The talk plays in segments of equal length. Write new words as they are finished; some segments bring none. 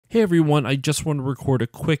Hey everyone, I just want to record a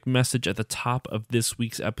quick message at the top of this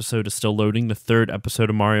week's episode is still loading, the third episode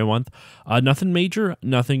of Mario Month. Nothing major,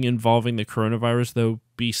 nothing involving the coronavirus, though.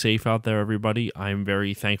 Be safe out there, everybody. I'm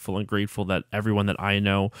very thankful and grateful that everyone that I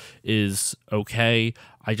know is okay.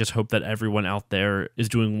 I just hope that everyone out there is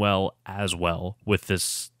doing well as well with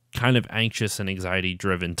this kind of anxious and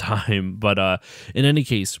anxiety-driven time. But in any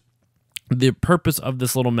case, the purpose of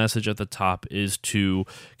this little message at the top is to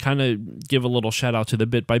kind of give a little shout out to the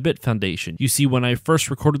Bit by Bit Foundation. You see, when I first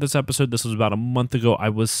recorded this episode, this was about a month ago, I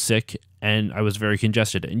was sick and I was very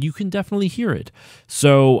congested, and you can definitely hear it.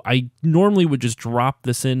 So I normally would just drop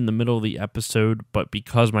this in the middle of the episode, but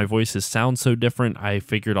because my voices sound so different, I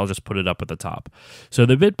figured I'll just put it up at the top. So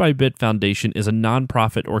the Bit by Bit Foundation is a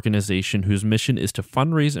nonprofit organization whose mission is to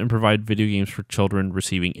fundraise and provide video games for children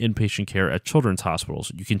receiving inpatient care at children's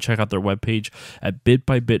hospitals. You can check out their webpage at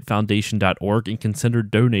bitbybitfoundation.org and consider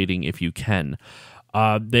donating if you can.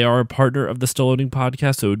 They are a partner of the Still Loading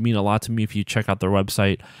podcast, so it would mean a lot to me if you check out their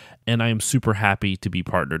website, and I am super happy to be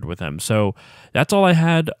partnered with them. So that's all I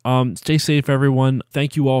had. Stay safe, everyone.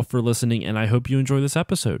 Thank you all for listening, and I hope you enjoy this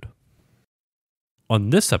episode.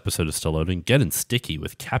 On this episode of Still Loading, getting sticky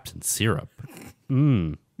with Captain Syrup.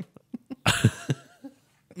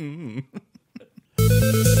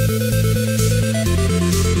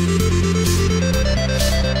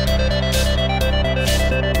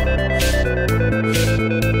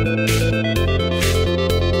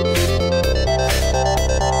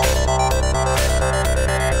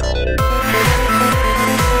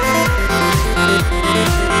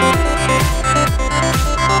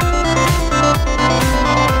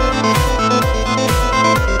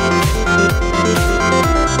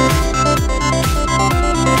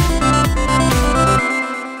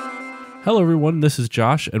 Hello everyone, this is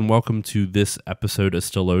Josh, and welcome to this episode of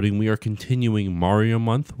Still Loading. We are continuing Mario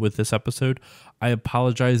Month with this episode. I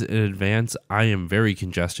apologize in advance. I am very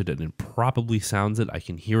congested, and it probably sounds it. I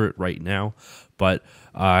can hear it right now, but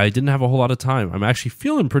I didn't have a whole lot of time. I'm actually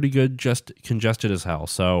feeling pretty good, just congested as hell,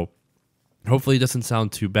 so hopefully it doesn't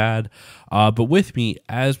sound too bad. But with me,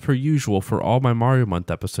 as per usual, for all my Mario Month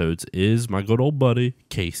episodes is my good old buddy,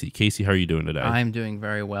 Casey. Casey, how are you doing today? I'm doing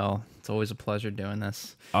very well. It's always a pleasure doing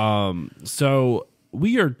this. So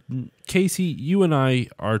we are, Casey, you and I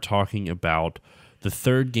are talking about the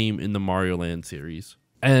third game in the Wario Land series.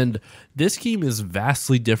 And this game is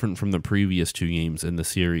vastly different from the previous two games in the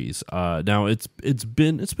series. Now it's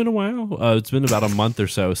been a while. It's been about a month or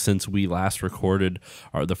so since we last recorded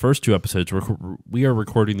the first two episodes. We are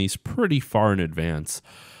recording these pretty far in advance.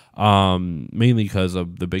 Mainly because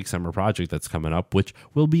of the big summer project that's coming up, which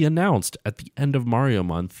will be announced at the end of Mario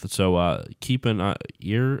Month. So keep an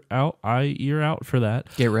ear out for that.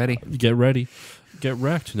 Get ready. Get ready. Get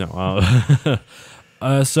wrecked. No.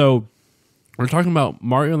 So we're talking about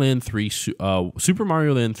Mario Land 3, Super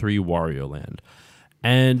Mario Land 3 Wario Land.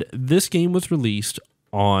 And this game was released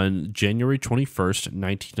on January 21st,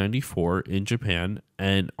 1994 in Japan,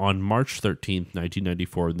 and on March 13th,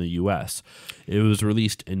 1994 in the US. It was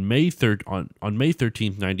released in May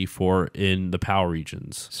 13th, 94 in the PAL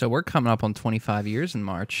regions. So we're coming up on 25 years in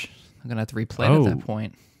March. I'm going to have to replay it at that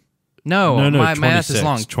point. No, my math is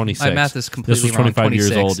long. 26. My math is completely wrong. This was 25 wrong.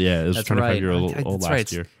 years old. Yeah, it was That's 25 right. years old That's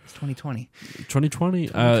last year. It's 2020. 2020.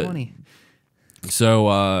 2020.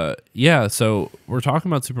 So we're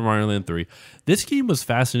talking about Super Mario Land 3. This game was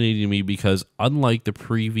fascinating to me because unlike the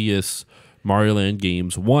previous Mario Land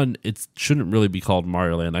games, one, it shouldn't really be called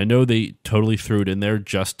Mario Land. I know they totally threw it in there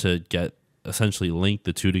just to get essentially link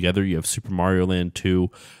the two together. You have Super Mario Land 2,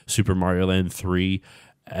 Super Mario Land 3,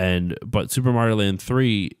 but Super Mario Land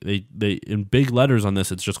 3, they in big letters on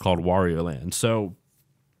this, it's just called Wario Land. So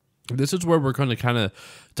this is where we're going to kind of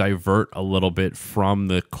divert a little bit from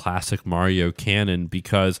the classic Mario canon,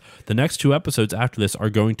 because the next two episodes after this are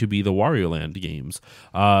going to be the Wario Land games.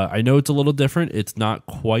 I know it's a little different. It's not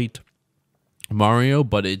quite Mario,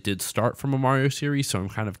 but it did start from a Mario series, so I'm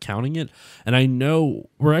kind of counting it. And I know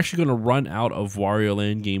we're actually going to run out of Wario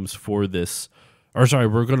Land games for this. Or sorry,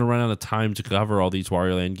 we're going to run out of time to cover all these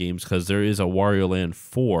Wario Land games because there is a Wario Land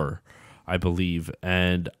 4, I believe,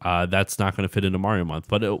 and that's not going to fit into Mario Month,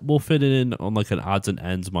 but it will fit in on like an odds and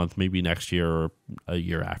ends month, maybe next year or a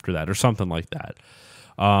year after that or something like that.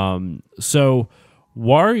 So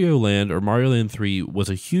Wario Land or Mario Land 3 was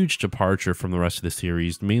a huge departure from the rest of the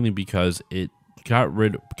series, mainly because it got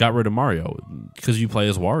rid of Mario, because you play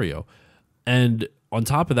as Wario. And on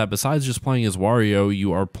top of that, besides just playing as Wario,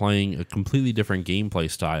 you are playing a completely different gameplay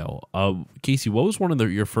style. Casey, what was one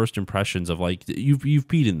of your first impressions of, like, you've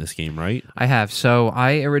beat in this game, right? I have. So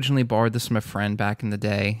I originally borrowed this from a friend back in the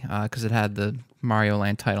day because it had the Mario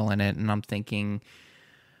Land title in it, and I'm thinking,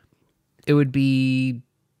 it would be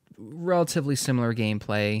relatively similar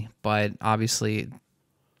gameplay, but obviously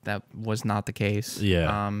that was not the case.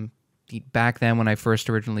 Yeah. Back then, when I first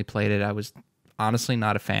originally played it, I was honestly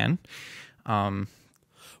not a fan.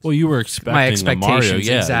 Well, you were expecting my expectations, Mario.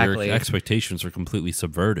 Yeah, exactly. Your expectations are completely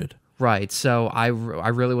subverted. Right. So I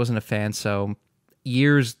really wasn't a fan. So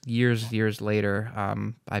years later,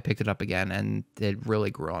 I picked it up again, and it really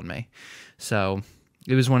grew on me. So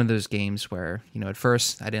it was one of those games where, at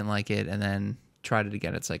first I didn't like it, and then tried it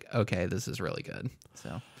again. It's like, okay, this is really good.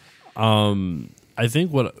 So, I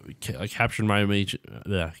think what captured my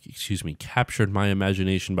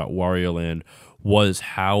imagination about Wario Land was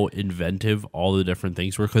how inventive all the different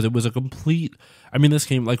things were, because it was a complete. I mean, this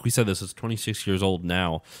game, like we said, this is 26 years old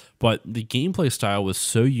now, but the gameplay style was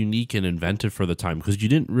so unique and inventive for the time, because you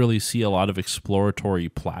didn't really see a lot of exploratory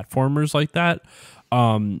platformers like that.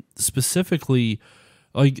 Specifically,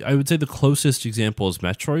 like, I would say the closest example is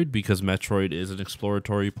Metroid, because Metroid is an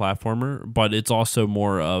exploratory platformer, but it's also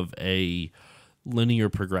more of a linear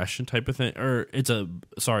progression type of thing, or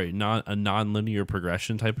not a non-linear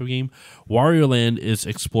progression type of game. Wario Land is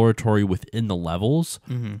exploratory within the levels,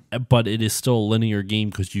 but it is still a linear game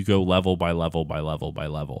because you go level by level by level by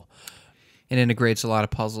level. It integrates a lot of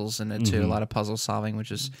puzzles in it too, a lot of puzzle solving,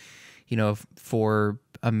 which is, for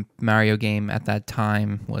a Mario game at that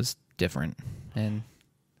time was different, and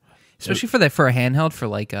especially for a handheld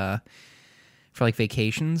for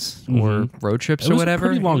vacations or road trips or whatever. It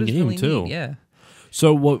was a pretty long game really too. Neat, yeah.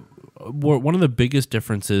 So one of the biggest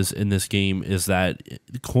differences in this game is that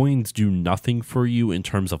coins do nothing for you in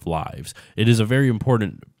terms of lives. It is a very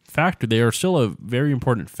important factor. They are still a very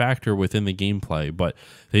important factor within the gameplay, but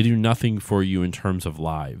they do nothing for you in terms of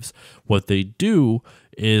lives. What they do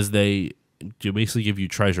is they basically give you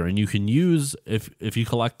treasure, and you can use, if you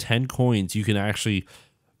collect 10 coins, you can actually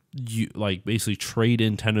basically trade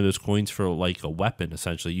in 10 of those coins for like a weapon.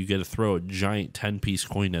 Essentially, you get to throw a giant 10-piece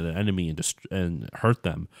coin at an enemy and hurt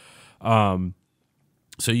them.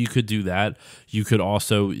 So you could do that. You could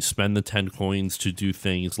also spend the 10 coins to do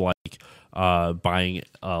things like buying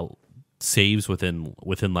saves within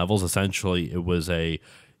levels. Essentially, it was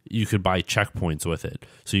you could buy checkpoints with it.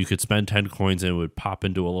 So you could spend 10 coins and it would pop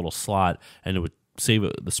into a little slot and it would save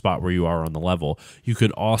the spot where you are on the level. You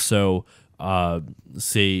could also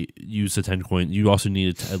use the 10 coins. You also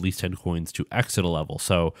needed at least 10 coins to exit a level.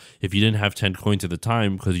 So if you didn't have 10 coins at the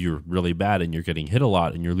time because you're really bad and you're getting hit a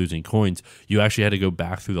lot and you're losing coins, you actually had to go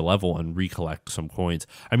back through the level and recollect some coins.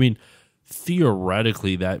 I mean,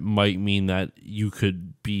 theoretically, that might mean that you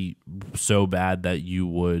could be so bad that you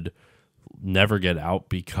would never get out,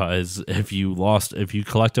 because if you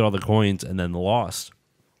collected all the coins and then lost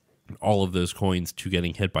all of those coins to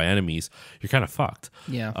getting hit by enemies, you're kind of fucked.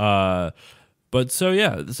 Yeah. So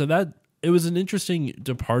that it was an interesting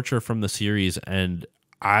departure from the series, and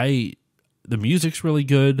the music's really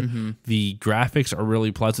good. The graphics are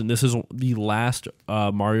really pleasant. This is the last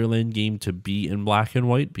Mario Land game to be in black and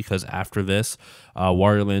white, because after this,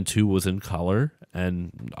 Wario Land 2 was in color,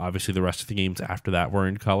 and obviously the rest of the games after that were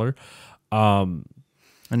in color. And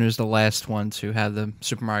it was the last one to have the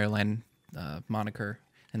Super Mario Land moniker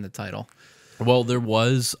in the title. Well, there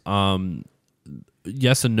was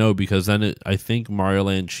yes and no, because then I think Mario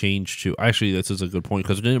Land changed to, actually this is a good point,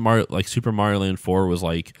 because didn't Super Mario Land 4 was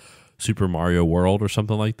like Super Mario World or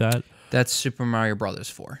something like that? That's Super Mario Brothers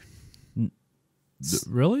 4.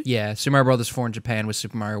 Really? Yeah, Super Mario Brothers 4 in Japan was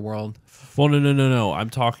Super Mario World. Well, no. I'm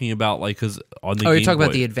talking about because on the Game you're talking Boy,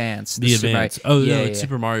 about the Advance. The Advance. It's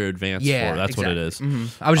Super Mario Advance 4. That's exactly what it is.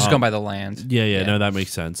 I was just going by the land. Yeah. No, that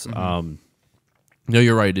makes sense. No,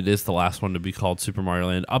 you're right. It is the last one to be called Super Mario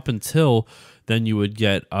Land. Up until then, you would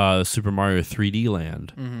get Super Mario 3D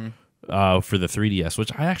Land for the 3DS,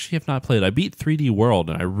 which I actually have not played. I beat 3D World,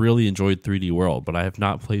 and I really enjoyed 3D World, but I have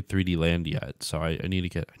not played 3D Land yet. So I need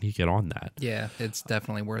to get on that. Yeah, it's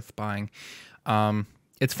definitely worth buying.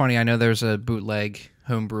 It's funny. I know there's a bootleg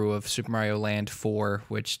homebrew of Super Mario Land 4,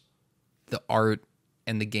 which the art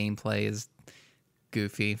and the gameplay is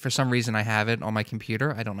goofy. For some reason, I have it on my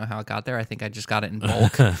computer. I don't know how it got there. I think I just got it in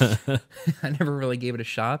bulk. I never really gave it a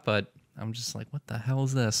shot, but I'm just like, what the hell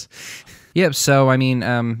is this? Yep. So, I mean,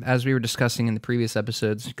 as we were discussing in the previous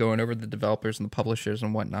episodes, going over the developers and the publishers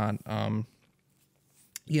and whatnot.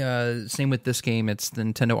 Same with this game. It's the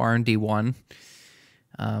Nintendo R&D 1.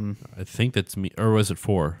 I think that's me, or was it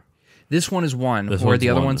 4? This one is 1, or the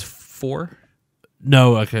other one's 4.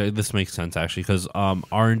 No, okay, this makes sense actually, because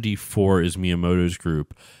R&D 4 is Miyamoto's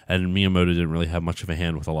group, and Miyamoto didn't really have much of a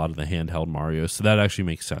hand with a lot of the handheld Mario, so that actually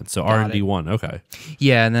makes sense. So R&D 1, okay.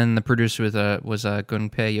 Yeah, and then the producer was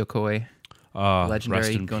Gunpei Yokoi. Legendary.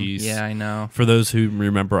 Rest in peace. Yeah, I know. For those who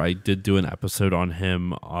remember, I did do an episode on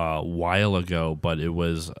him a while ago, but it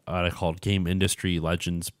was what I called Game Industry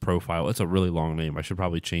Legends Profile. It's a really long name. I should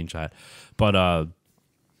probably change that. But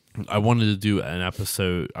I wanted to do an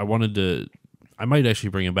episode. I might actually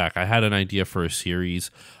bring him back. I had an idea for a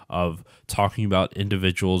series of talking about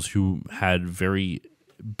individuals who had very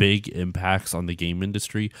big impacts on the game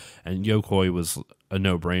industry, and Yokoi was a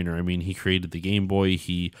no-brainer. I mean, he created the Game Boy,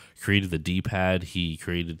 he created the D-pad, he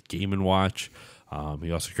created Game & Watch,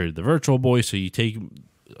 he also created the Virtual Boy, so you take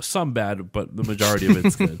some bad, but the majority of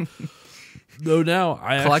it's good. Though now,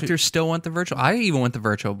 Collectors still want the Virtual. I even want the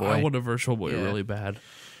Virtual Boy. I want a Virtual Boy really bad.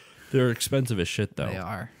 They're expensive as shit, though. They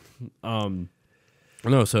are.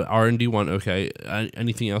 No, so R&D 1, okay.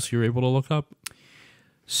 Anything else you were able to look up?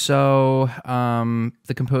 So,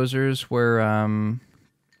 the composers were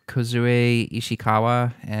Kozue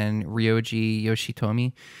Ishikawa and Ryoji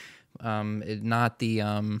Yoshitomi. Not the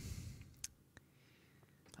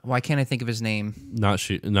why can't I think of his name? Not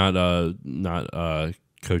Koji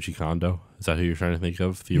Kondo. Is that who you're trying to think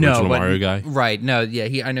of? The original Mario guy? Right. No,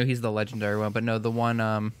 yeah, I know he's the legendary one, but no, the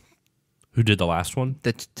one who did the last one?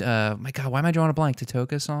 My God, why am I drawing a blank?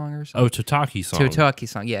 Totoka song or something? Oh, Totaki song. Totaki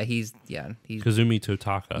song. Yeah, he's Kazumi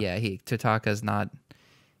Totaka. Yeah, Totaka's not.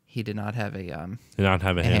 He did not have a did not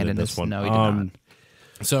have a hand in this one. No, he did not.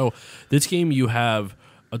 So this game, you have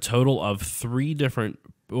a total of 4 different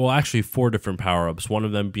power-ups. One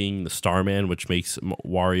of them being the Starman, which makes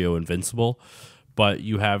Wario invincible. But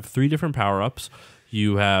you have 3 different power-ups.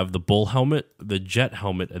 You have the Bull Helmet, the Jet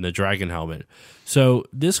Helmet, and the Dragon Helmet. So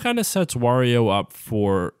this kind of sets Wario up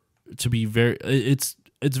to be very. It's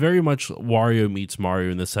very much Wario meets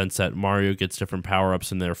Mario in the sense that Mario gets different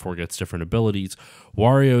power-ups and therefore gets different abilities.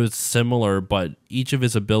 Wario is similar, but each of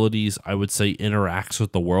his abilities, I would say, interacts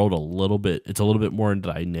with the world a little bit. It's a little bit more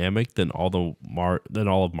dynamic than all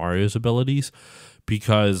of Mario's abilities,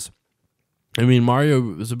 because I mean,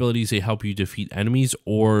 Mario's abilities, they help you defeat enemies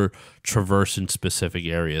or traverse in specific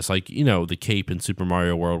areas. Like, the cape in Super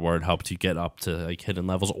Mario World, where it helps you get up to like hidden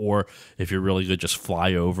levels, or if you're really good, just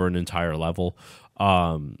fly over an entire level.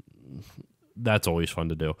 That's always fun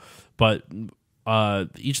to do. But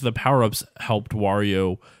each of the power-ups helped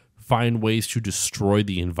Wario find ways to destroy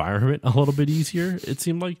the environment a little bit easier, it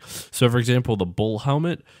seemed like. So, for example, the Bull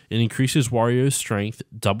Helmet, it increases Wario's strength,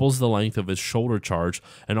 doubles the length of his shoulder charge,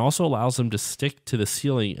 and also allows him to stick to the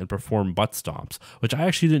ceiling and perform butt stomps, which I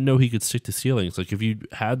actually didn't know he could stick to ceilings. Like, if you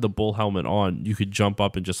had the Bull Helmet on, you could jump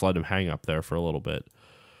up and just let him hang up there for a little bit.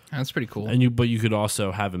 That's pretty cool. But you could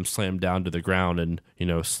also have him slam down to the ground and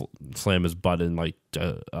slam his butt and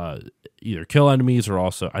either kill enemies or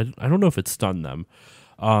also I don't know if it stunned them.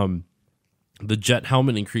 The Jet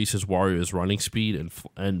Helmet increases Wario's running speed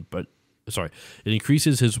it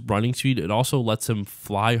increases his running speed. It also lets him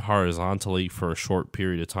fly horizontally for a short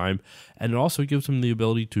period of time, and it also gives him the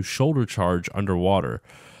ability to shoulder charge underwater.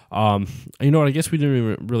 I guess we didn't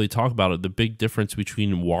even really talk about it. The big difference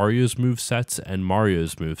between Wario's movesets and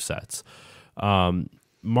Mario's movesets.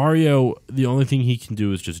 Mario, the only thing he can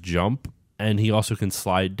do is just jump, and he also can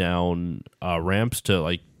slide down ramps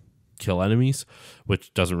to kill enemies,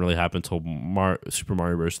 which doesn't really happen until Super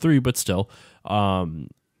Mario Bros. 3, but still.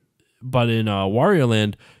 But in Wario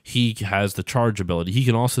Land, he has the charge ability. He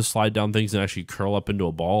can also slide down things and actually curl up into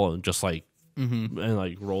a ball and just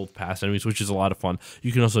and roll past enemies, which is a lot of fun.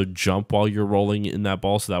 You can also jump while you're rolling in that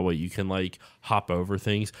ball, so that way you can hop over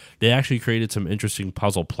things. They actually created some interesting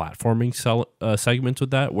puzzle platforming segments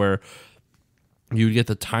with that, where you would get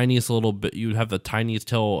the tiniest little bit, you would have the tiniest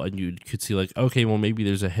hill, and you could see okay, well, maybe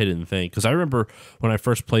there's a hidden thing. Because I remember when I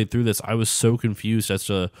first played through this, I was so confused as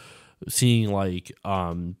to seeing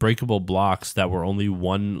breakable blocks that were only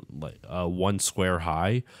one square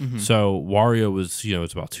high. So Wario was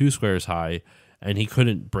it's about 2 squares high, and he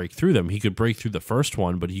couldn't break through them. He could break through the first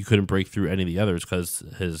one, but he couldn't break through any of the others because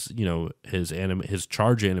his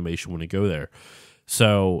charge animation wouldn't go there.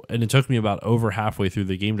 So, and it took me about over halfway through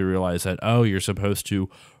the game to realize that, you're supposed to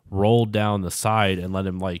roll down the side and let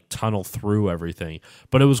him tunnel through everything.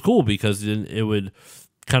 But it was cool because then it would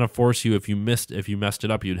kind of force you, if you messed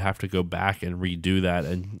it up, you'd have to go back and redo that,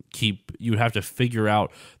 and you'd have to figure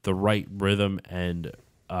out the right rhythm and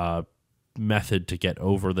method to get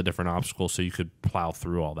over the different obstacles so you could plow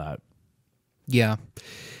through all that. Yeah.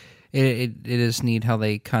 It is neat how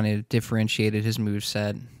they kind of differentiated his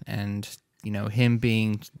moveset, and him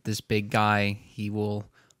being this big guy, he will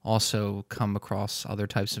also come across other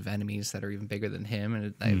types of enemies that are even bigger than him,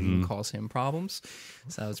 and that even cause him problems.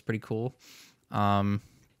 So it's pretty cool. I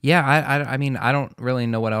mean, I don't really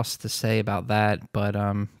know what else to say about that, but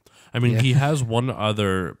I mean, Yeah. he has one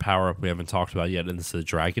other power up we haven't talked about yet, and it's the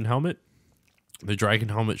dragon helmet. The dragon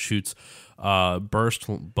helmet shoots burst,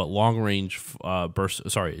 but long range bursts.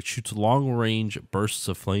 Sorry, it shoots long range bursts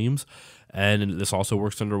of flames, and this also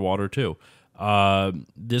works underwater too.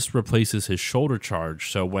 This replaces his shoulder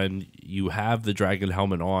charge, so when you have the dragon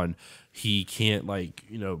helmet on, he can't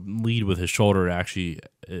lead with his shoulder.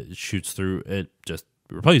 It shoots through. It just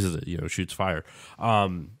replaces it. Shoots fire.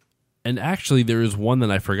 And actually, there is one that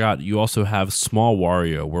I forgot. You also have Small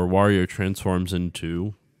Wario, where Wario transforms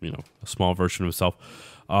into a small version of himself.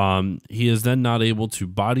 He is then not able to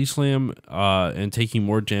body slam, and taking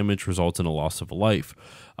more damage results in a loss of a life.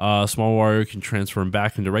 Small Wario can transform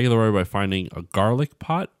back into regular Wario by finding a garlic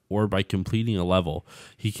pot or by completing a level.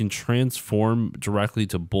 He can transform directly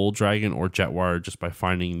to Bull Dragon or Jet Wario just by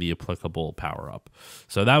finding the applicable power up.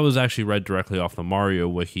 So that was actually read directly off the Mario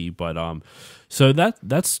wiki, but so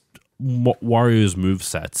that's Wario's move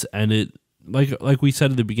sets, and it like we said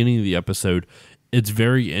at the beginning of the episode, it's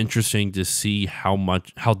very interesting to see how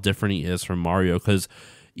different he is from Mario, because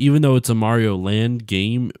even though it's a Mario Land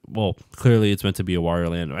game, well, clearly it's meant to be a Wario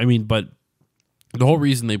Land. I mean, but the whole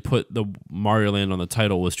reason they put the Mario Land on the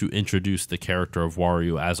title was to introduce the character of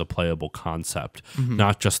Wario as a playable concept,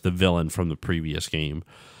 not just the villain from the previous game.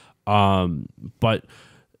 But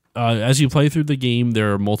as you play through the game,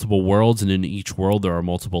 there are multiple worlds, and in each world there are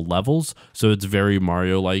multiple levels. So it's very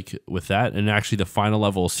Mario-like with that. And actually, the final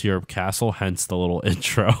level is Syrup Castle, hence the little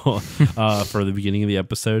intro for the beginning of the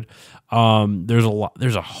episode. There's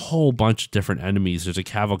a whole bunch of different enemies. There's a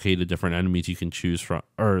cavalcade of different enemies you can choose from,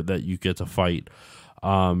 or that you get to fight.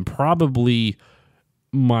 Probably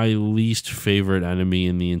my least favorite enemy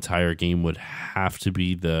in the entire game would have to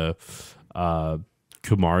be the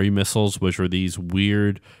Kumari missiles, which are these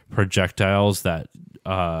weird projectiles that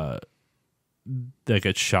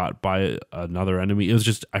get shot by another enemy. It was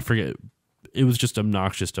just, I forget, it was just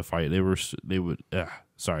obnoxious to fight.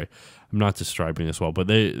 Sorry, I'm not describing this well, but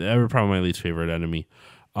they were probably my least favorite enemy.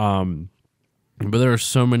 But there are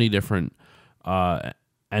so many different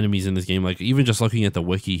enemies in this game. Like, even just looking at the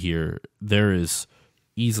wiki here, there is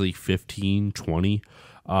easily 15, 20.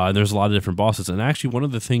 There's a lot of different bosses. And actually, one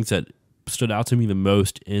of the things that stood out to me the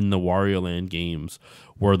most in the Wario Land games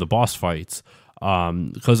were the boss fights.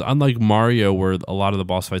 Because unlike Mario, where a lot of the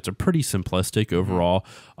boss fights are pretty simplistic overall,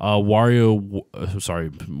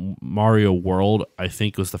 Mario World, I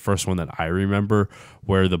think, was the first one that I remember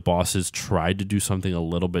where the bosses tried to do something a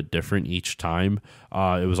little bit different each time.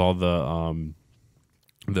 It was all I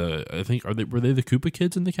think, were they the Koopa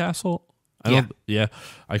Kids in the castle? I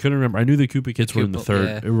couldn't remember. I knew the Koopa Kids were in the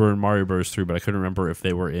third. Yeah. Were in Mario Bros. 3, but I couldn't remember if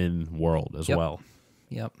they were in World as well.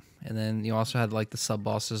 Yep. And then you also had like the sub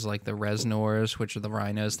bosses, like the Resnors, which are the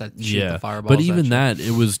rhinos that shoot the fireballs. But even that,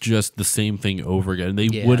 it was just the same thing over again.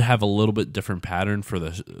 They would have a little bit different pattern for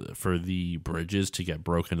the bridges to get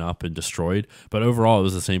broken up and destroyed. But overall, it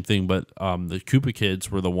was the same thing. But the Koopa Kids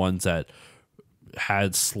were the ones that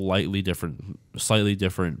had slightly different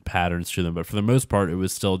patterns to them. But for the most part, it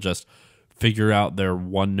was still just figure out their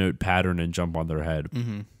one note pattern and jump on their head.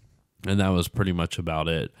 And that was pretty much about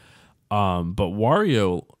it. But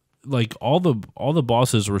Wario, like, all the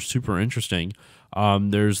bosses were super interesting.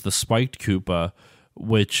 There's the spiked Koopa,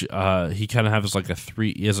 which he kind of has like a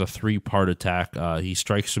 3-part attack. He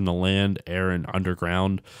strikes from the land, air, and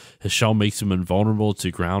underground. His shell makes him invulnerable to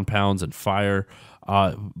ground pounds and fire.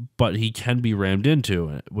 But he can be rammed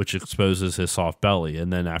into, which exposes his soft belly.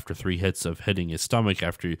 And then after 3 hits of hitting his stomach,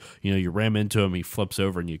 after you ram into him, he flips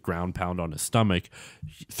over and you ground pound on his stomach.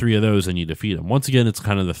 3 of those and you defeat him. Once again, it's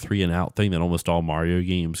kind of the 3 and out thing that almost all Mario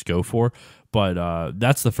games go for. But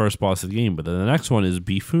that's the first boss of the game. But then the next one is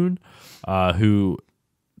Bifun, who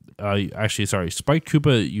Spiked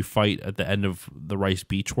Koopa you fight at the end of the Rice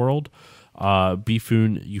Beach world.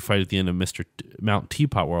 Bifun you fight at the end of Mount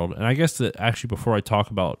Teapot world. And I guess that actually, before I talk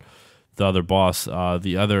about the other boss,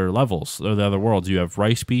 the other levels or the other worlds, you have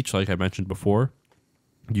Rice Beach, like I mentioned before.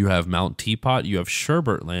 You have Mount Teapot. You have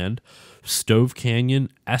Sherbert Land, Stove Canyon,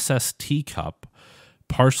 SST Cup,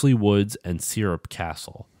 Parsley Woods, and Syrup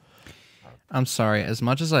Castle. I'm sorry. As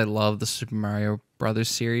much as I love the Super Mario Brothers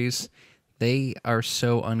series, they are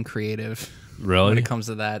so uncreative. Really? When it comes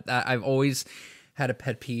to that, I've always had a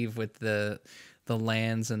pet peeve with the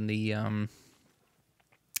lands and the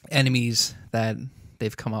enemies that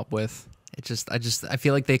they've come up with. I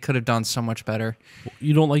feel like they could have done so much better.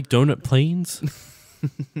 You don't like Donut Plains?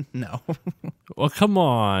 No. Well, come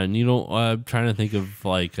on. You don't. I'm trying to think of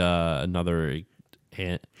like another.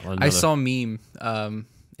 I saw a meme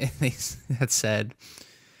that said,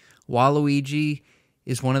 Waluigi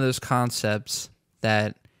is one of those concepts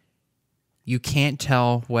that you can't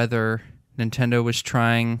tell whether Nintendo was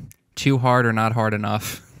trying too hard or not hard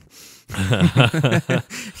enough.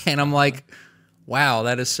 And I'm like, wow,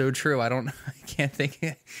 that is so true. I can't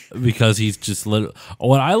think. Because he's just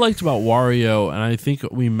what I liked about Wario, and I think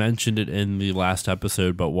we mentioned it in the last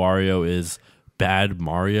episode, but Wario is bad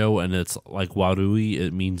Mario, and it's like Warui.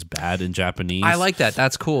 It means bad in Japanese. I like that.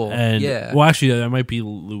 That's cool. And yeah. Well, actually, that might be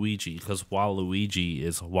Luigi, because Waluigi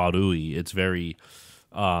is Warui. It's very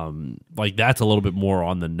like that's a little bit more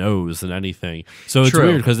on the nose than anything. So it's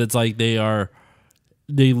weird because it's like they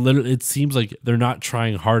literally, it seems like they're not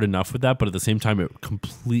trying hard enough with that, but at the same time it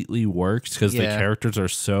completely works because the characters are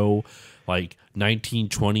so like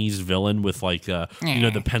 1920s villain with like the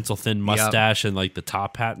pencil thin mustache and like the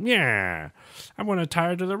top hat. Yeah, I want to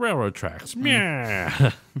tie to the railroad tracks.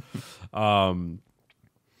 Yeah.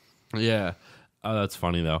 Yeah. That's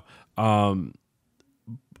funny though.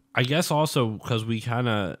 I guess also because we're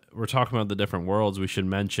talking about the different worlds, we should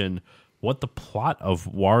mention what the plot of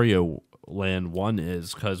Wario Land 1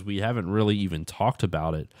 is, because we haven't really even talked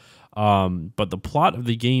about it. But the plot of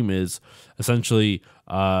the game is essentially,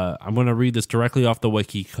 I'm going to read this directly off the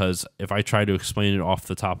wiki, because if I try to explain it off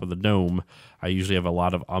the top of the dome, I usually have a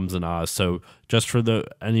lot of ums and ahs. So just for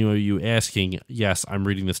any of you asking, yes, I'm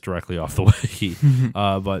reading this directly off the wiki.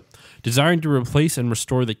 But desiring to replace and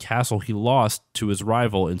restore the castle he lost to his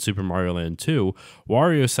rival in Super Mario Land 2,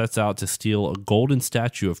 Wario sets out to steal a golden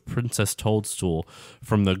statue of Princess Toadstool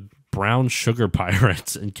from the Brown Sugar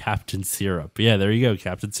Pirates and Captain Syrup. Yeah, there you go,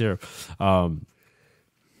 Captain Syrup.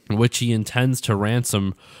 Which he intends to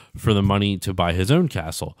ransom for the money to buy his own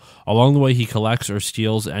castle. Along the way, he collects or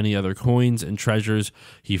steals any other coins and treasures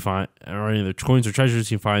he finds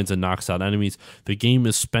and knocks out enemies. The game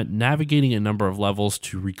is spent navigating a number of levels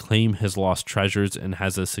to reclaim his lost treasures and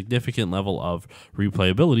has a significant level of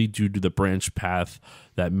replayability due to the branch path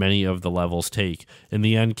that many of the levels take. In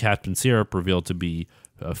the end, Captain Syrup, revealed to be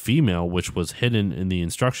a female, which was hidden in the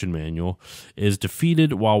instruction manual, is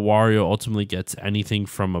defeated, while Wario ultimately gets anything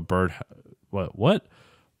from a bird. What?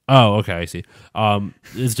 Oh, okay, I see.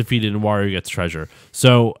 Is defeated and Wario gets treasure.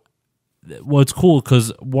 So, what's cool,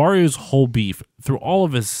 because Wario's whole beef through all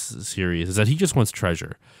of his series is that he just wants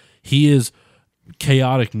treasure. He is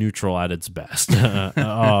chaotic neutral at its best.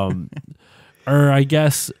 Or I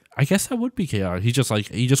guess that would be chaotic. He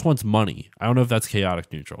just wants money. I don't know if that's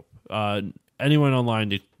chaotic neutral. Anyone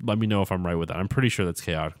online, let me know if I'm right with that. I'm pretty sure that's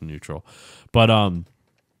chaotic neutral. But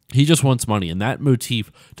he just wants money, and that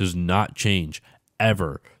motif does not change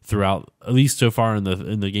ever throughout, at least so far in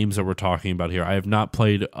the games that we're talking about here. I have not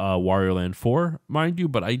played Wario Land 4, mind you,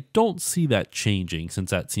 but I don't see that changing,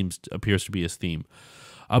 since that appears to be his theme.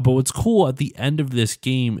 But what's cool at the end of this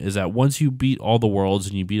game is that once you beat all the worlds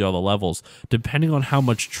and you beat all the levels, depending on how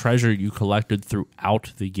much treasure you collected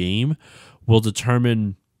throughout the game will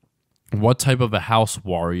determine what type of a house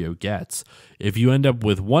Wario gets. If you end up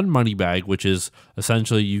with one money bag, which is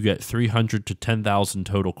essentially you get 300 to 10,000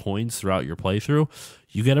 total coins throughout your playthrough,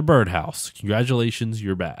 you get a birdhouse. Congratulations,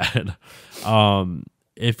 you're bad.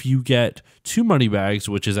 If you get two money bags,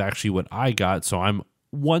 which is actually what I got, so I'm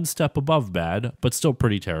one step above bad, but still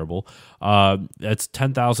pretty terrible. That's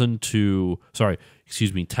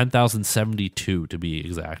 10,072 to be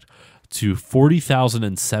exact, to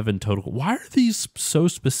 40,007 total. Why are these so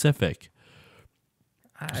specific?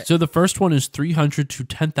 So the first one is 300 to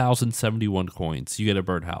 10,071 coins. You get a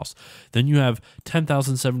birdhouse. Then you have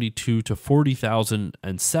 10,072 to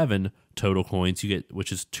 40,007 total coins. You get,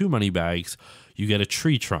 which is two money bags. You get a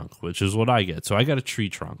tree trunk, which is what I get. So I got a tree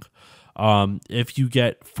trunk. If you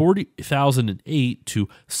get 40,008 to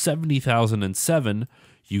 70,007,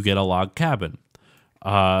 you get a log cabin.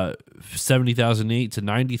 70,008 to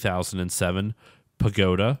 90,007,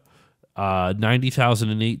 pagoda.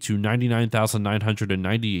 90,008 to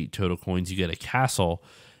 99,998 total coins, you get a castle.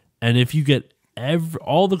 And if you get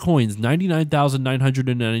all the coins,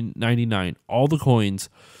 99,999, all the coins,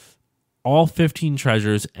 all 15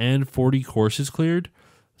 treasures, and 40 courses cleared,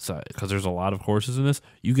 so because there's a lot of courses in this,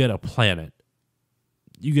 you get a planet.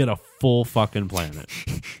 You get a full fucking planet.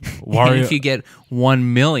 And if you get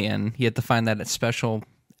 1 million, you have to find that special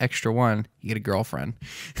extra one. You get a girlfriend.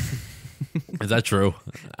 Is that true?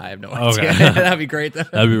 I have no idea. Okay. That'd be great, though.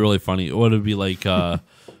 That'd be really funny. Would it be like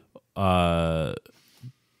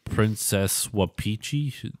Princess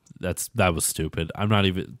Wapichi? That was stupid. I'm not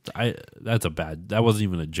even. That wasn't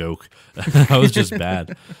even a joke. That was just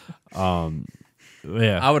bad.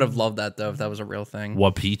 Yeah. I would have loved that though if that was a real thing.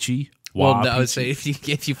 Wapichi? Well, Wah no, I would say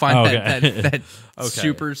if you find that Okay.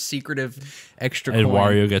 super secretive extra and coin,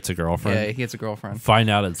 Wario gets a girlfriend. yeah, he gets a girlfriend. Find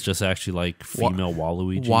out it's just actually like female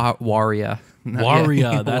Waluigi. Waria. No,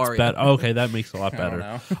 Waria, yeah, that's Waria. better. Okay, that makes it a lot better.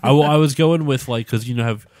 know. I was going with like because you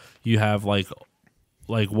have like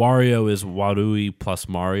Wario is Warui plus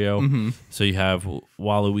Mario, so you have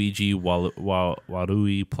Waluigi,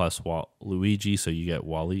 Warui plus Waluigi, so you get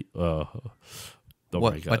Wally. Oh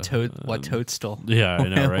my God. What toadstool? Yeah, I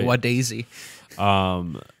know, right? What daisy?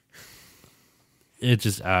 It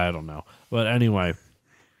just I don't know, but anyway.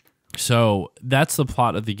 So that's the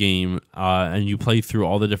plot of the game, and you play through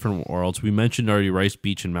all the different worlds. We mentioned already Rice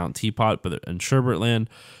Beach and Mount Teapot, but in Sherbert Land,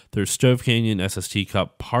 there's Stove Canyon, SST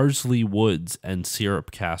Cup, Parsley Woods, and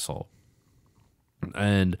Syrup Castle.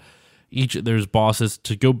 And there's bosses.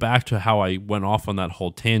 To go back to how I went off on that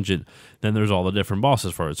whole tangent, then there's all the different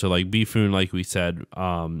bosses for it. So like Beefoon, like we said,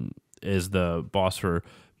 is the boss for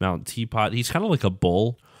Mount Teapot. He's kind of like a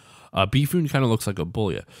bull. Beefoon kind of looks like a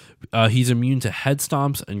bull, yeah. He's immune to head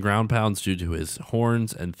stomps and ground pounds due to his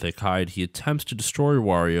horns and thick hide. He attempts to destroy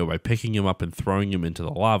Wario by picking him up and throwing him into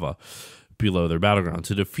the lava below their battleground.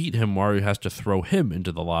 To defeat him, Wario has to throw him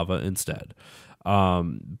into the lava instead.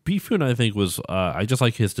 Beefoon, I think, was... I just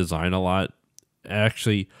like his design a lot.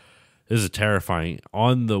 Actually, this is terrifying.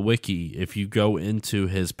 On the wiki, if you go into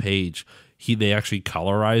his page, they actually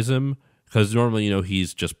colorize him, because normally,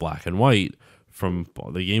 he's just black and white from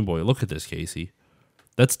the Game Boy. Look at this, Casey.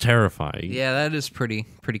 That's terrifying. Yeah, that is pretty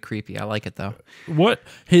creepy. I like it though.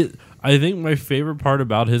 I think my favorite part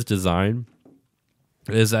about his design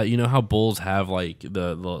is that how bulls have like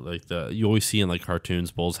the you always see in like cartoons,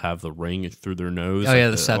 bulls have the ring through their nose. Oh yeah,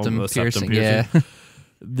 the septum piercing. Yeah.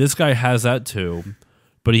 This guy has that too,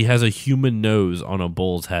 but he has a human nose on a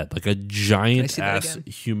bull's head, like a giant ass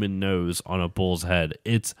human nose on a bull's head.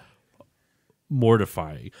 It's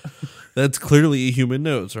mortifying. That's clearly a human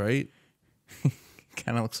nose, right?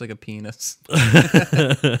 Kind of looks like a penis.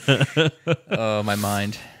 Oh, my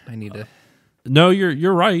mind. I need to. No,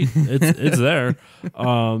 you're right. It's there.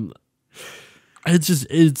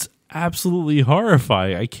 It's absolutely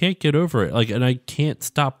horrifying. I can't get over it. And I can't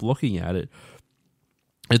stop looking at it.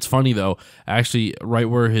 It's funny though. Actually, right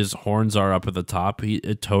where his horns are up at the top,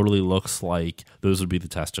 it totally looks like those would be the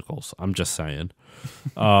testicles. I'm just saying.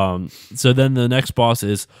 So then the next boss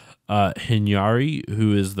is Hinyari,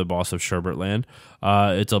 who is the boss of Sherbert Land.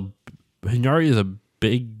 Hinyari is a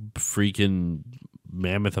big freaking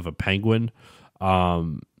mammoth of a penguin,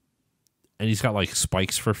 and he's got like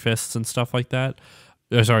spikes for fists and stuff like that.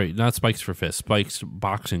 Sorry, not spikes for fists, spikes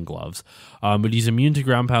boxing gloves. But he's immune to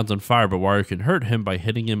ground pounds on fire, but Wario can hurt him by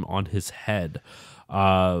hitting him on his head,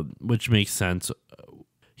 which makes sense.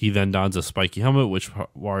 He then dons a spiky helmet, which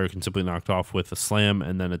Wario can simply knock off with a slam,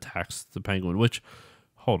 and then attacks the penguin, which...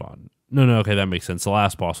 Hold on. No, okay, that makes sense. The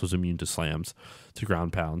last boss was immune to slams, to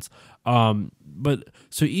ground pounds. But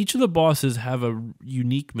so each of the bosses have a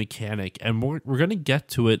unique mechanic, and we're going to get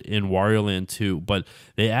to it in Wario Land 2, but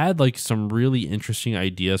they add like some really interesting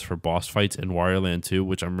ideas for boss fights in Wario Land 2,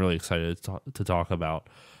 which I'm really excited to talk about.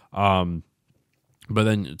 But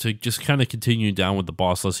then to just kind of continue down with the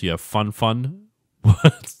boss list, you have Fun.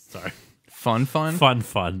 Sorry. Fun.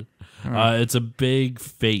 It's a big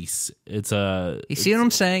face. You see what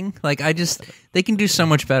I'm saying? They can do so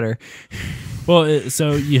much better. Well,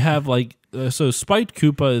 so you have Spiked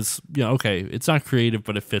Koopa is, okay, it's not creative,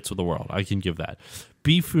 but it fits with the world. I can give that.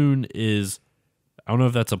 Beefoon is, I don't know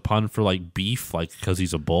if that's a pun for beef, because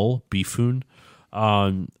he's a bull. Beefoon.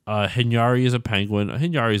 Hinyari is a penguin.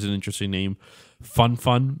 Hinyari is an interesting name.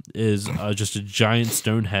 Fun is just a giant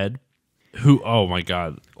stone head who, oh my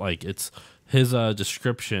God, it's his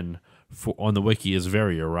description on the wiki is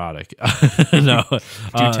very erotic. No,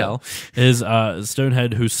 do tell. His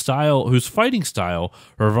Stonehead, whose fighting style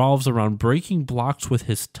revolves around breaking blocks with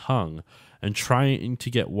his tongue and trying to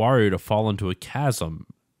get Wario to fall into a chasm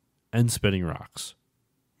and spinning rocks.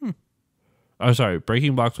 Oh, sorry,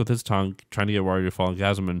 breaking blocks with his tongue, trying to get Wario to fall in a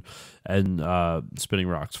chasm and spinning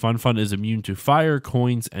rocks. Fun is immune to fire,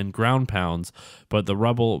 coins, and ground pounds, but the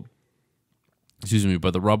rubble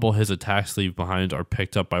his attacks leave behind are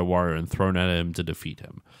picked up by Wario and thrown at him to defeat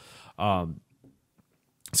him.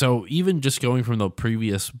 So even just going from the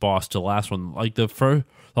previous boss to the last one, the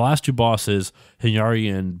last two bosses,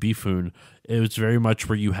 Hinyari and Beefoon, it was very much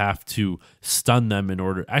where you have to stun them in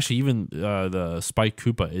order. Actually, even the Spike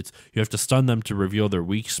Koopa, you have to stun them to reveal their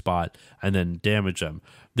weak spot and then damage them.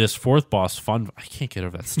 This fourth boss, Fun, I can't get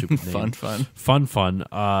over that stupid name. Fun.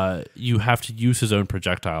 You have to use his own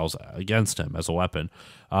projectiles against him as a weapon.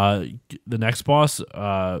 The next boss,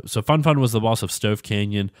 so Fun was the boss of Stove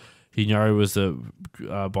Canyon. Hinari was the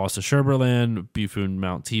boss of Sherberland, Bifun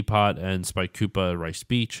Mount Teapot, and Spike Koopa Rice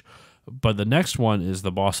Beach. But the next one is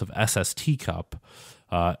the boss of SST Cup.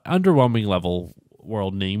 Underwhelming level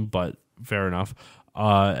world name, but fair enough.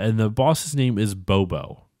 And the boss's name is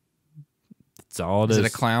Bobo. That's all it is. Is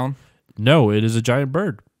it a clown? No, it is a giant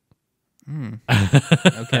bird.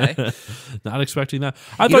 Okay. Not expecting that.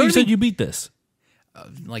 I thought you said you beat this.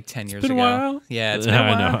 Like 10 years been ago. a while? Yeah, it's been a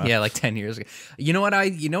I while. know. Yeah, like 10 years ago. You know what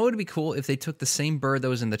would be cool if they took the same bird that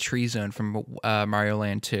was in the tree zone from Mario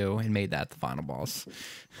Land 2 and made that the final boss.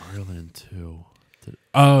 Mario Land 2.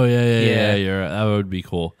 Oh, yeah. You're right. That would be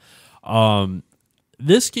cool.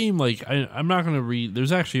 This game, like, I'm not going to read.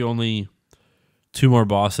 There's actually only 2 more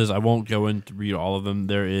bosses. I won't go in to read all of them.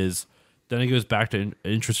 Then it goes back to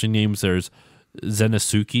interesting names. There's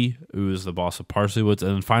Zenisuke, who is the boss of Parsley Woods,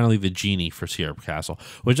 and then finally the genie for Syrup Castle,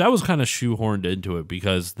 which I was kind of shoehorned into it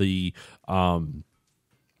because the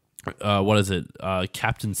what is it,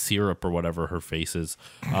 Captain Syrup or whatever her face is,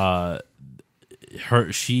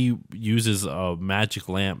 she uses a magic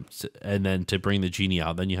lamp and then to bring the genie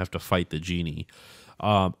out. Then you have to fight the genie.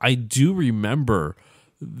 I do remember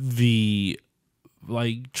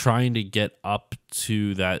trying to get up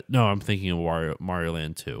to that. No, I'm thinking of Mario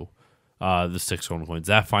Land 2. The 6 golden coins.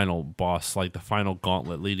 That final boss, like the final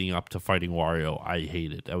gauntlet leading up to fighting Wario, I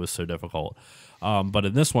hated. That was so difficult. But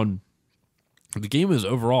in this one, the game is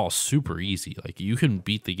overall super easy. Like you can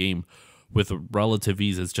beat the game with relative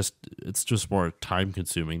ease. It's just more time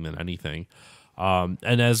consuming than anything.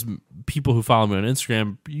 And as people who follow me on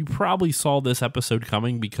Instagram, you probably saw this episode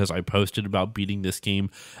coming because I posted about beating this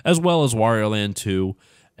game as well as Wario Land 2.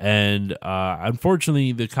 And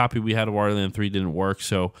unfortunately, the copy we had of Wario Land 3 didn't work,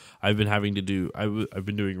 so I've been having to do. I've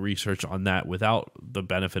been doing research on that without the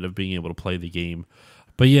benefit of being able to play the game.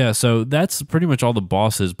 But yeah, so that's pretty much all the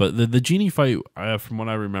bosses. But the genie fight, from what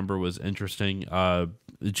I remember, was interesting. The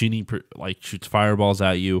genie shoots fireballs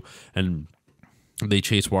at you, and they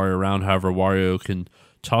chase Wario around. However, Wario can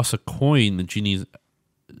toss a coin. The genie's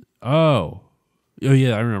Oh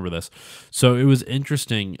yeah, I remember this. So it was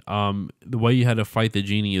interesting. The way you had to fight the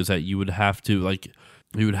genie is that you would have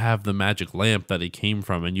the magic lamp that it came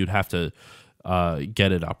from, and you'd have to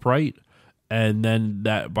get it upright, and then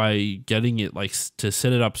that by getting it to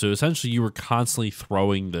sit it up. So essentially, you were constantly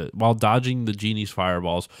while dodging the genie's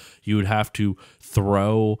fireballs. You would have to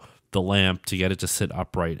throw the lamp to get it to sit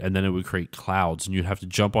upright, and then it would create clouds, and you'd have to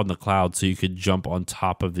jump on the cloud so you could jump on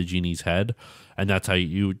top of the genie's head. And that's how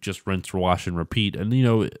you just rinse, wash, and repeat. And,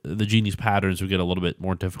 the genie's patterns would get a little bit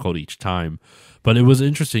more difficult each time. But it was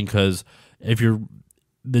interesting because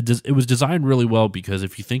it was designed really well because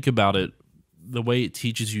if you think about it, the way it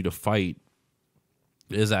teaches you to fight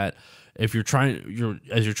is that if you're trying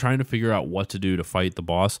to figure out what to do to fight the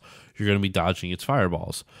boss, you're going to be dodging its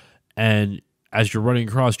fireballs. And as you're running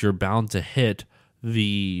across, you're bound to hit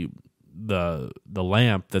the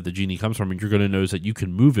lamp that the genie comes from, and you're going to notice that you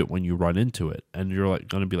can move it when you run into it, and you're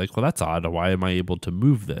going to be like, well, that's odd, why am I able to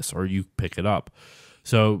move this? Or you pick it up.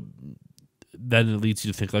 So then it leads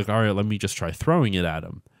you to think all right, let me just try throwing it at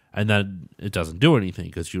him, and then it doesn't do anything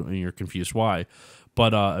because you're confused why.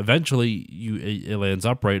 But eventually it lands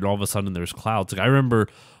upright, and all of a sudden there's clouds. I remember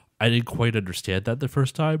I didn't quite understand that the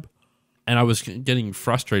first time, and I was getting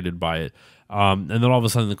frustrated by it. And then all of a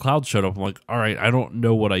sudden the clouds showed up. I'm like, all right, I don't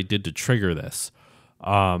know what I did to trigger this.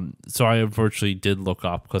 So I unfortunately did look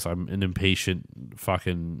up because I'm an impatient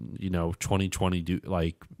fucking, 2020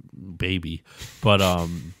 baby.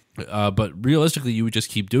 But realistically, you would just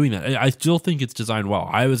keep doing that. I still think it's designed well.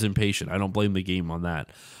 I was impatient. I don't blame the game on that.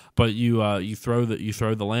 But you throw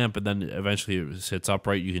the lamp, and then eventually it sits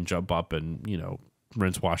upright. You can jump up and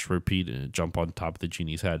rinse, wash, repeat, and jump on top of the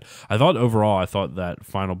genie's head. I thought that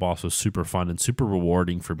final boss was super fun and super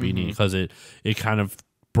rewarding for beating because it kind of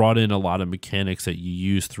brought in a lot of mechanics that you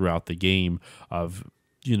use throughout the game of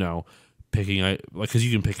picking because you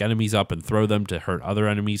can pick enemies up and throw them to hurt other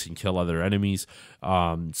enemies and kill other enemies.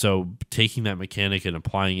 So taking that mechanic and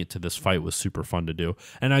applying it to this fight was super fun to do.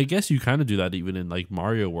 And I guess you kind of do that even in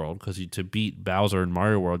Mario World, because to beat Bowser in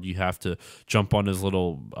Mario World, you have to jump on his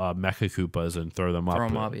little Mecha Koopas and throw them up. Throw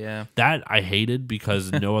them up, yeah. That I hated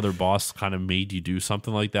because no other boss kind of made you do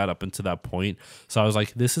something like that up until that point. So I was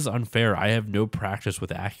like, this is unfair. I have no practice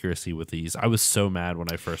with accuracy with these. I was so mad when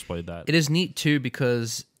I first played that. It is neat too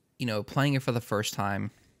because playing it for the first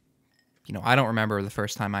time, I don't remember the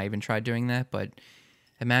first time I even tried doing that, but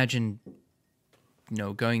imagine,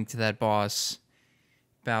 going to that boss,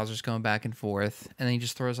 Bowser's going back and forth, and then he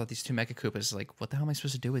just throws out these 2 Mecha Koopas. Like, what the hell am I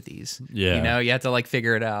supposed to do with these? Yeah. You have to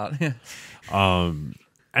figure it out.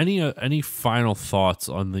 Any final thoughts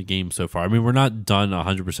on the game so far? I mean, we're not done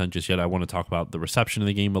 100% just yet. I want to talk about the reception of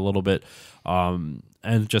the game a little bit, and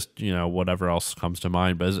just whatever else comes to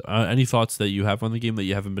mind. But any thoughts that you have on the game that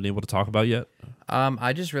you haven't been able to talk about yet?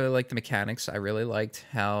 I just really liked the mechanics. I really liked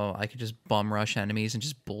how I could just bum rush enemies and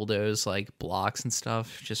just bulldoze like blocks and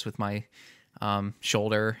stuff just with my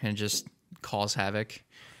shoulder and just cause havoc.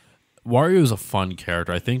 Wario is a fun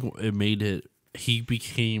character. I think it made it. He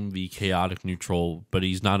became the chaotic neutral, but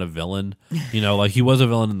he's not a villain. Like he was a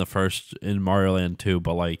villain in Mario Land 2,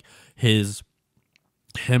 but like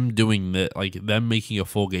him doing that, like them making a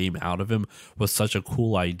full game out of him was such a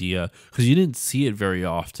cool idea because you didn't see it very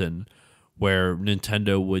often where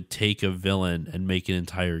Nintendo would take a villain and make an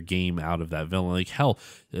entire game out of that villain. Like hell,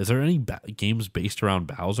 is there any games based around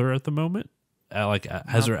Bowser at the moment?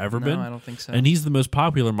 Has there ever been? No, I don't think so. And he's the most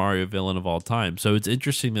popular Mario villain of all time. So it's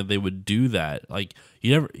interesting that they would do that. Like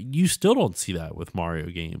you still don't see that with Mario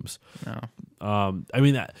games. No.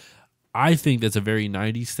 I think that's a very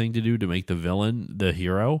 90s thing to do, to make the villain the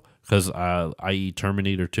hero, because i.e.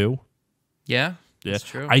 Terminator 2. Yeah, that's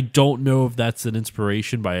true. I don't know if that's an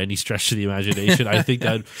inspiration by any stretch of the imagination. I think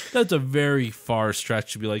that's a very far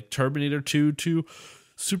stretch to be like Terminator 2 to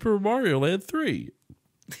Super Mario Land 3.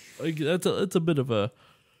 Like that's a bit of a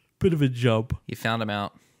jump. You found him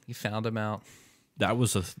out. That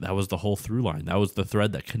was the whole through line. That was the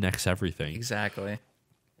thread that connects everything. Exactly.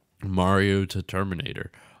 Mario to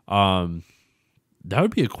Terminator. That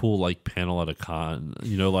would be a cool like panel at a con.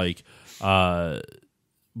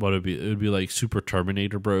 What would be? It would be like Super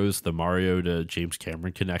Terminator Bros, the Mario to James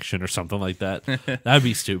Cameron connection or something like that. That'd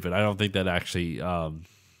be stupid. I don't think that actually.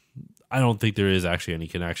 I don't think there is actually any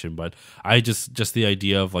connection, but I just the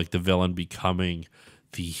idea of like the villain becoming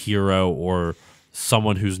the hero or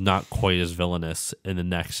someone who's not quite as villainous in the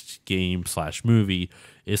next game / movie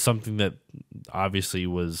is something that obviously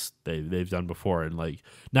they've done before, and like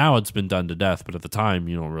now it's been done to death. But at the time,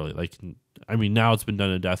 you don't really like. I mean, now it's been done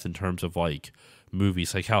to death in terms of like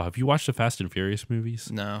movies. Like, how have you watched the Fast and Furious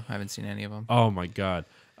movies? No, I haven't seen any of them. Oh my god.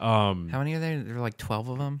 How many are there? There are like 12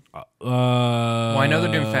 of them. Well, I know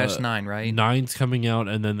they're doing Fast 9, right? 9's coming out,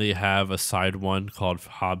 and then they have a side one called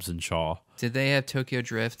Hobbs and Shaw. Did they have Tokyo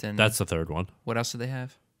Drift? And that's the third one. What else did they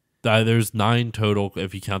have? There's 9 total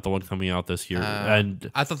if you count the one coming out this year. And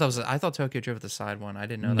I thought Tokyo Drift was the side one. I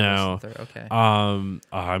didn't know that was the third. Okay.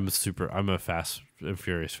 I'm a Fast and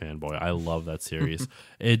Furious fanboy. I love that series.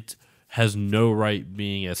 It has no right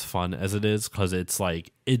being as fun as it is, because it's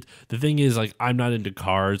like the thing is, like, I'm not into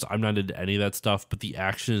cars, I'm not into any of that stuff, but the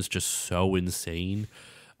action is just so insane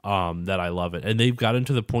that I love it. And they've gotten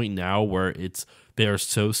to the point now where they are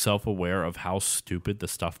so self-aware of how stupid the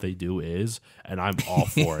stuff they do is, and I'm all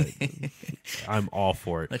for it. I'm all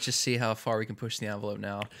for it. Let's just see how far we can push the envelope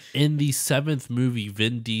now. In the 7th movie,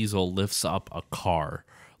 Vin Diesel lifts up a car.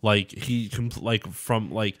 Like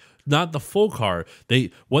not the full car.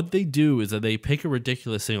 What they do is that they pick a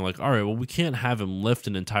ridiculous thing, like, all right, well, we can't have him lift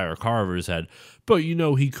an entire car over his head, but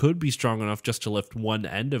he could be strong enough just to lift one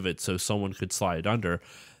end of it so someone could slide under.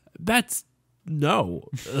 That's not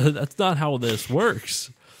how this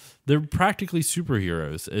works. They're practically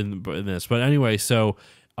superheroes in this. But anyway, so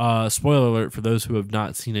spoiler alert for those who have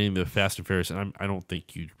not seen any of the Fast and Furious, and I don't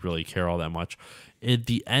think you really care all that much. At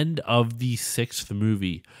the end of the 6th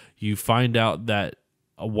movie, you find out that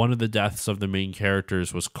one of the deaths of the main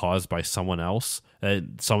characters was caused by someone else,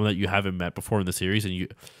 someone that you haven't met before in the series,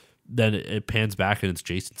 and then it pans back and it's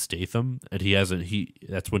Jason Statham, and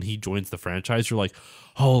that's when he joins the franchise. You're like,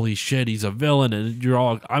 holy shit, he's a villain, and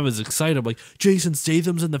I was excited. I'm like, Jason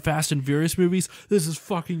Statham's in the Fast and Furious movies? This is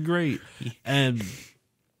fucking great. And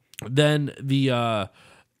then the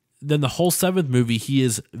whole 7th movie, he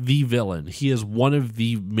is the villain. He is one of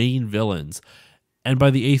the main villains. And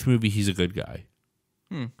by the 8th movie, he's a good guy.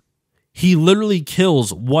 He literally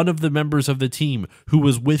kills one of the members of the team who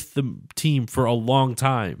was with the team for a long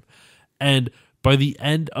time. And by the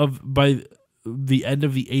end of the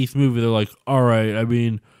 8th movie, they're like, all right, I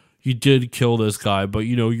mean, you did kill this guy, but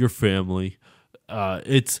your family.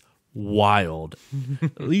 It's wild.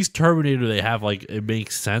 At least Terminator, they have like, it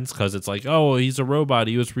makes sense because it's like, oh, he's a robot,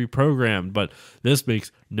 he was reprogrammed, but this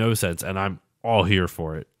makes no sense, and I'm all here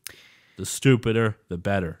for it. The stupider, the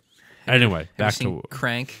better. Anyway, back to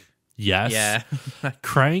Crank. Yes. Yeah.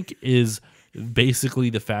 Crank is basically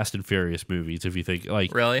the Fast and Furious movies, if you think,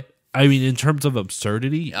 like, really. I mean, in terms of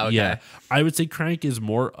absurdity, okay. Yeah, I would say Crank is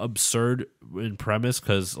more absurd in premise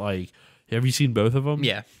because, like, have you seen both of them?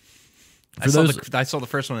 Yeah. I saw the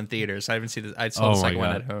first one in theaters. I haven't seen I saw the second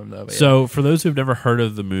one at home though. So for those who've never heard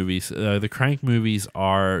of the movies, the Crank movies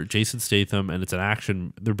are Jason Statham, and it's an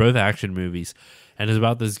action. They're both action movies, and it's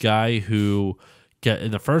about this guy who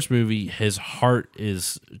in the first movie his heart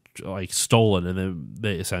is like stolen, and then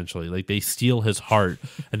they essentially like they steal his heart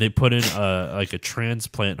and they put in a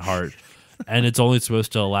transplant heart, and it's only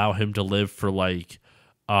supposed to allow him to live for like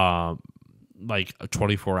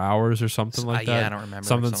 24 hours or something like that. Yeah, I don't remember.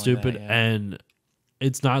 Something stupid. Like that, and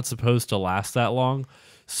it's not supposed to last that long.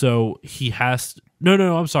 So he has...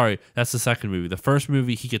 No, I'm sorry. That's the second movie. The first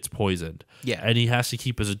movie, he gets poisoned. Yeah. And he has to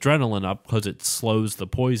keep his adrenaline up because it slows the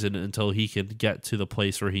poison until he can get to the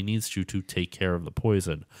place where he needs to take care of the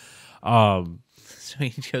poison. So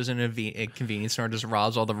he goes in a convenience store and just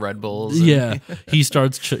robs all the Red Bulls. Yeah. He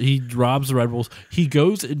robs the Red Bulls. He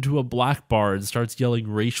goes into a black bar and starts yelling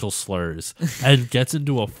racial slurs and gets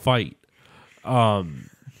into a fight.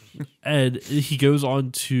 And he goes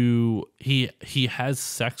on to... He has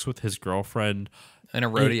sex with his girlfriend... In a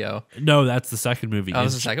rodeo. No, that's the second movie. Oh,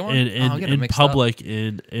 that's the second one? In public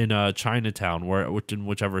in Chinatown, in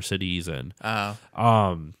whichever city he's in. Oh.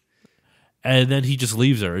 And then he just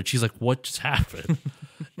leaves her, and she's like, "What just happened?"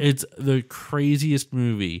 It's the craziest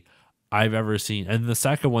movie I've ever seen, and the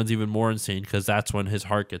second one's even more insane because that's when his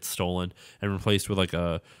heart gets stolen and replaced with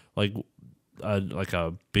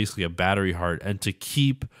basically a battery heart, and to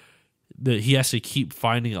keep. He has to keep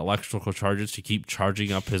finding electrical charges to keep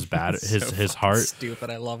charging up his his heart.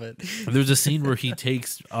 Stupid, I love it. There's a scene where he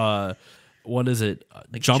takes what is it?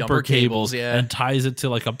 Like jumper cables, yeah. and ties it to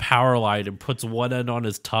like a power line and puts one end on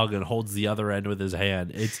his tongue and holds the other end with his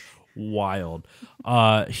hand. It's wild.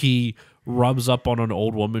 He rubs up on an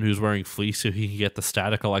old woman who's wearing fleece so he can get the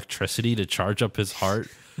static electricity to charge up his heart.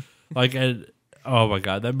 Oh my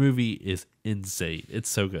god, that movie is insane. It's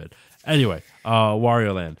so good. Anyway,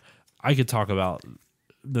 Wario Land. I could talk about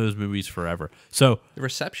those movies forever. So The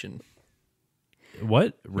Reception.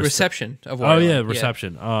 What? Reception of Wario Oh yeah, Land.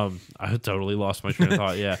 Reception. Yeah. I totally lost my train of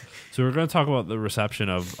thought. Yeah. So we're going to talk about the reception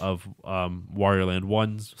of Wario Land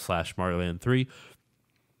 1/Mario Land 3.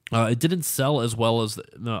 It didn't sell as well as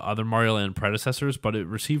the other Mario Land predecessors, but it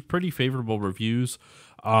received pretty favorable reviews.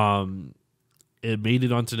 It made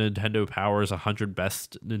it onto Nintendo Power's 100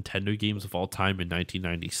 Best Nintendo Games of All Time in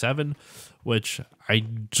 1997, which I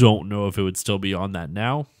don't know if it would still be on that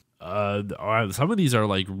now. Some of these are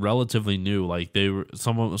like relatively new. Like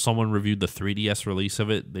someone reviewed the 3DS release of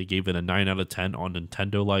it. They gave it a 9 out of 10 on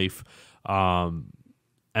Nintendo Life, and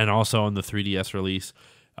also on the 3DS release,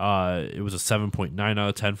 it was a 7.9 out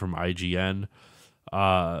of 10 from IGN.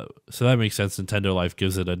 So that makes sense. Nintendo Life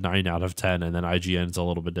gives it a 9 out of 10, and then IGN's a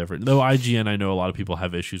little bit different. Though IGN, I know a lot of people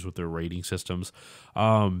have issues with their rating systems.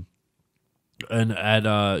 And at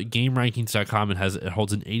GameRankings.com, it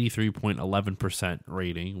holds an 83.11%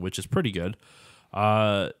 rating, which is pretty good.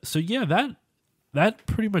 So yeah, that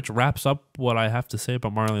pretty much wraps up what I have to say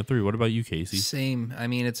about Mario Land 3. What about you, Casey? Same. I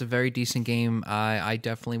mean, it's a very decent game. I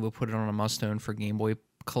definitely will put it on a must-own for Game Boy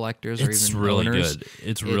collectors or even really owners. Good.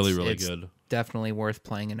 It's really good. Definitely worth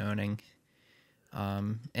playing and owning.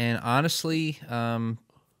 And honestly,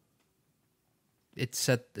 it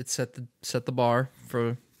set the bar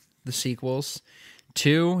for the sequels.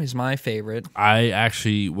 2 is my favorite. I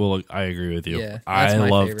agree with you. Yeah, I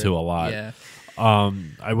love favorite. 2 a lot. Yeah.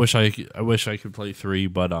 I wish I could play 3,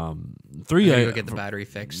 but 3 I go get the battery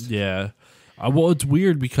fixed. Yeah. Well, it's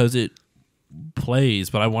weird because it plays,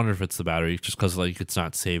 but I wonder if it's the battery, just because like it's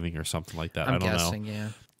not saving or something like that. I don't guessing, know. Yeah.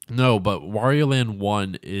 No, but Wario Land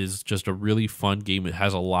 1 is just a really fun game. It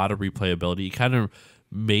has a lot of replayability. It kind of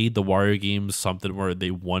made the Wario games something where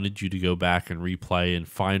they wanted you to go back and replay and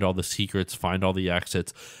find all the secrets, find all the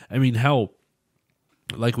exits. I mean, hell,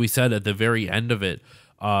 like we said at the very end of it,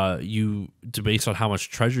 based on how much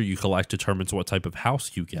treasure you collect determines what type of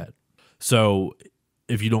house you get. So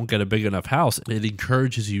if you don't get a big enough house, it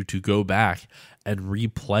encourages you to go back and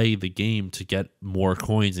replay the game to get more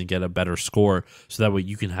coins and get a better score, so that way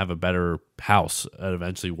you can have a better house and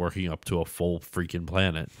eventually working up to a full freaking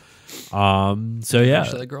planet. So yeah,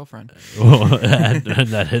 actually a girlfriend. and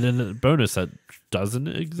that hidden bonus that doesn't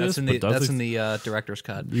exist. That's in the director's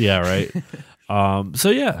cut. Yeah, right. So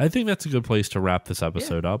yeah, I think that's a good place to wrap this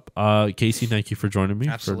episode up. Casey, thank you for joining me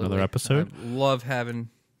for another episode.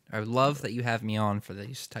 I love that you have me on for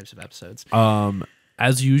these types of episodes.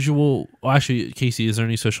 As usual, actually, Casey, is there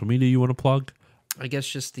any social media you want to plug? I guess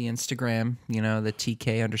just the Instagram, the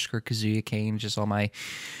TK_Kazuya Kane, just all my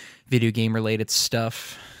video game related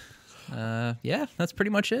stuff. Yeah, that's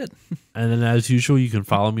pretty much it. And then, as usual, you can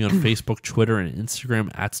follow me on Facebook, Twitter, and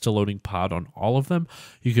Instagram at StillLoadingPod on all of them.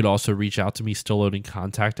 You could also reach out to me,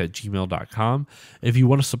 stillloadingcontact@gmail.com. If you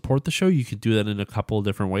want to support the show, you can do that in a couple of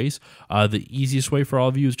different ways. The easiest way for all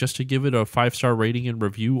of you is just to give it a 5-star rating and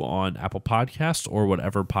review on Apple Podcasts or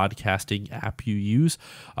whatever podcasting app you use.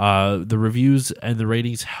 The reviews and the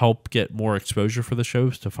ratings help get more exposure for the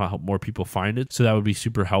shows to help more people find it. So that would be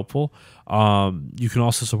super helpful. You can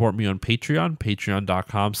also support me on Patreon,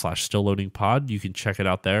 patreon.com/stillloadingpod. You can check it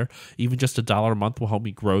out there. Even just $1 a month will help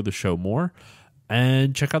me grow the show more.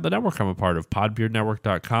 And check out the network I'm a part of,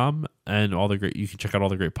 podbeardnetwork.com, and you can check out all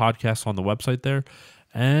the great podcasts on the website there.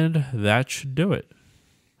 And that should do it.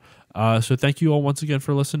 So thank you all once again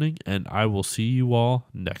for listening, and I will see you all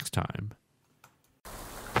next time.